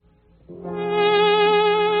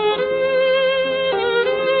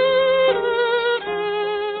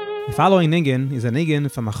The following niggin is a niggin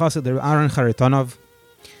from a chassid, the Aharon Charitonov.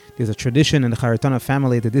 There's a tradition in the Charitonov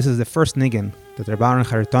family that this is the first niggin that Rabbi Aharon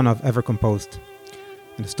Charitonov ever composed.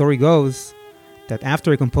 And the story goes that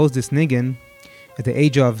after he composed this niggin, at the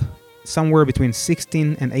age of somewhere between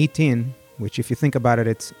 16 and 18, which if you think about it,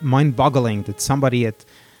 it's mind-boggling that somebody at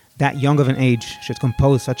that young of an age should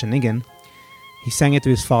compose such a niggin. He sang it to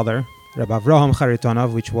his father, Rabbi Avraham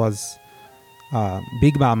Charitonov, which was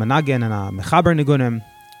big Baal Menagen and a Mechaber Nigunim.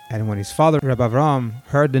 And when his father, Rabbi Avraham,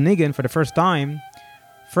 heard the niggin for the first time,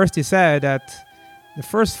 first he said that the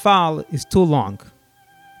first fal is too long.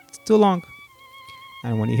 It's too long.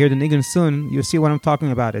 And when you hear the niggin soon, you'll see what I'm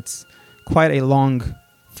talking about. It's quite a long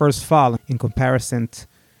first fal in comparison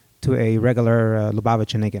to a regular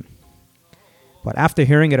Lubavitcher niggin. But after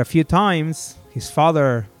hearing it a few times, his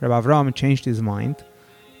father, Rabbi Avraham, changed his mind.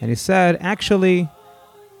 And he said, actually,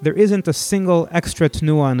 there isn't a single extra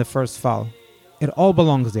tnua in the first fal. It all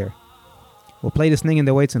belongs there. We'll play this niggin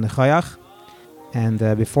the way it's in the Chayach. And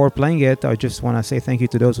before playing it, I just want to say thank you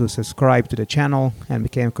to those who subscribed to the channel and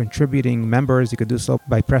became contributing members. You could do so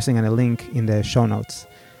by pressing on a link in the show notes.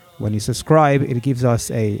 When you subscribe, it gives us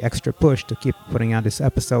an extra push to keep putting out these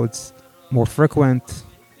episodes more frequent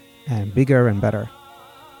and bigger and better.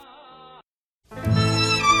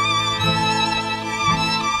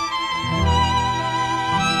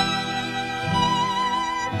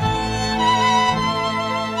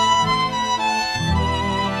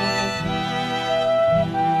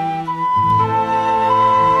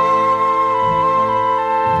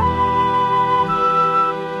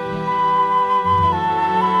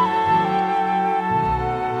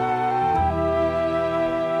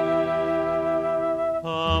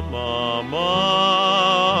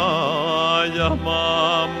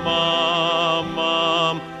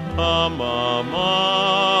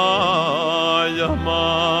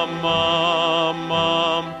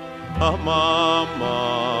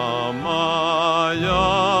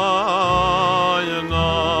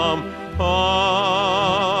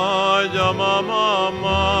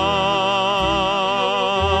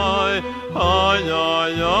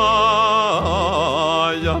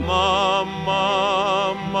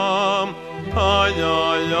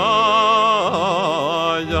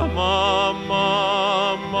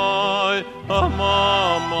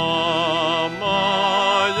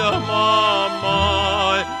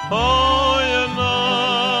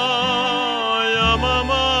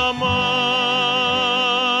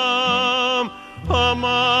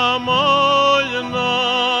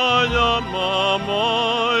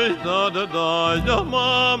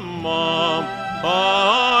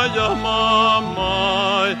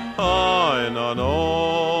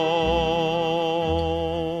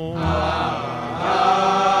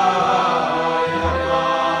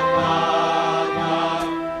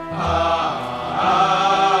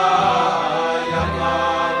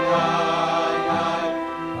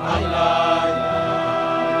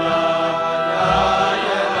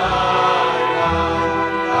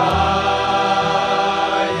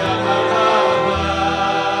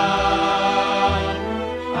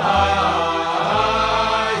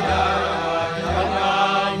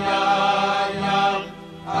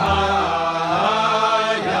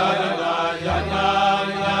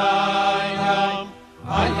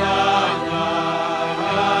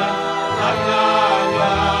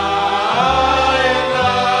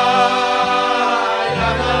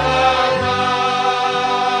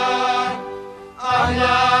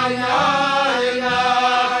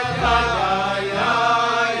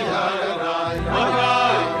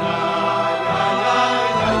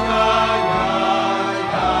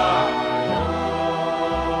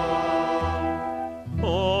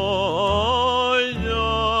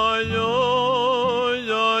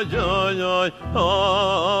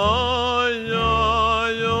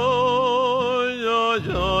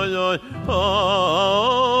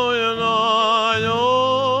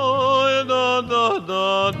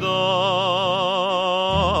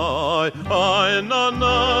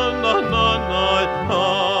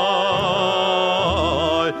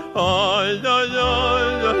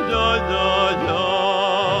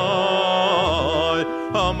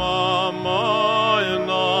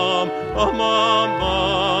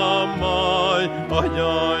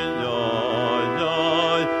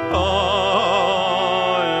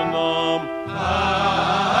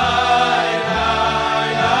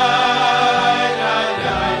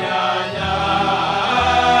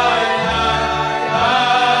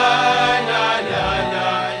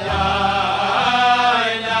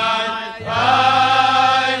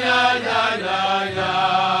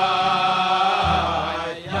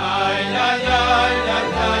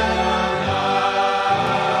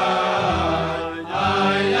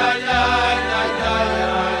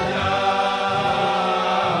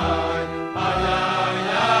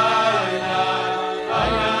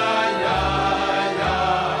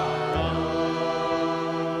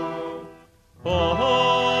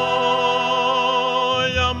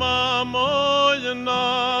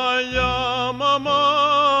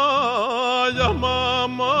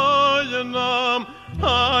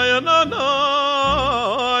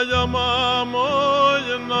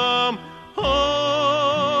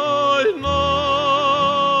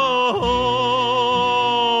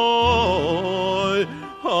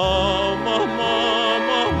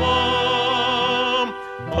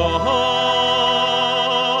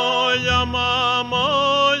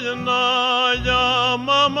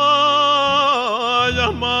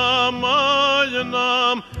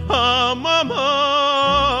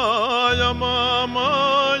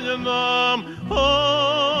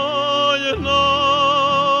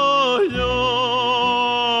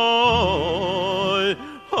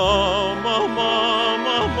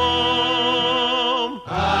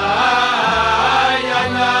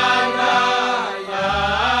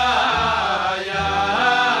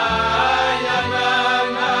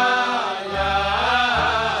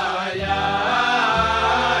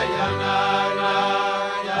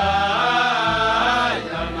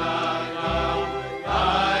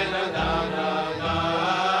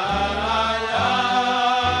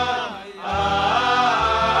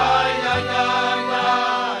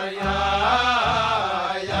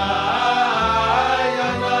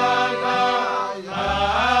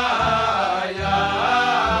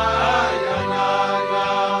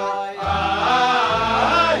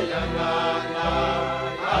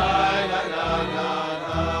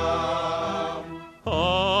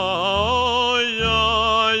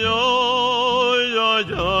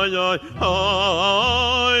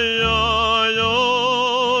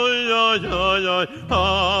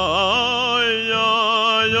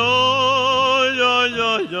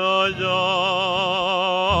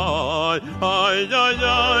 ay, ay,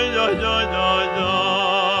 ay, ay, ay.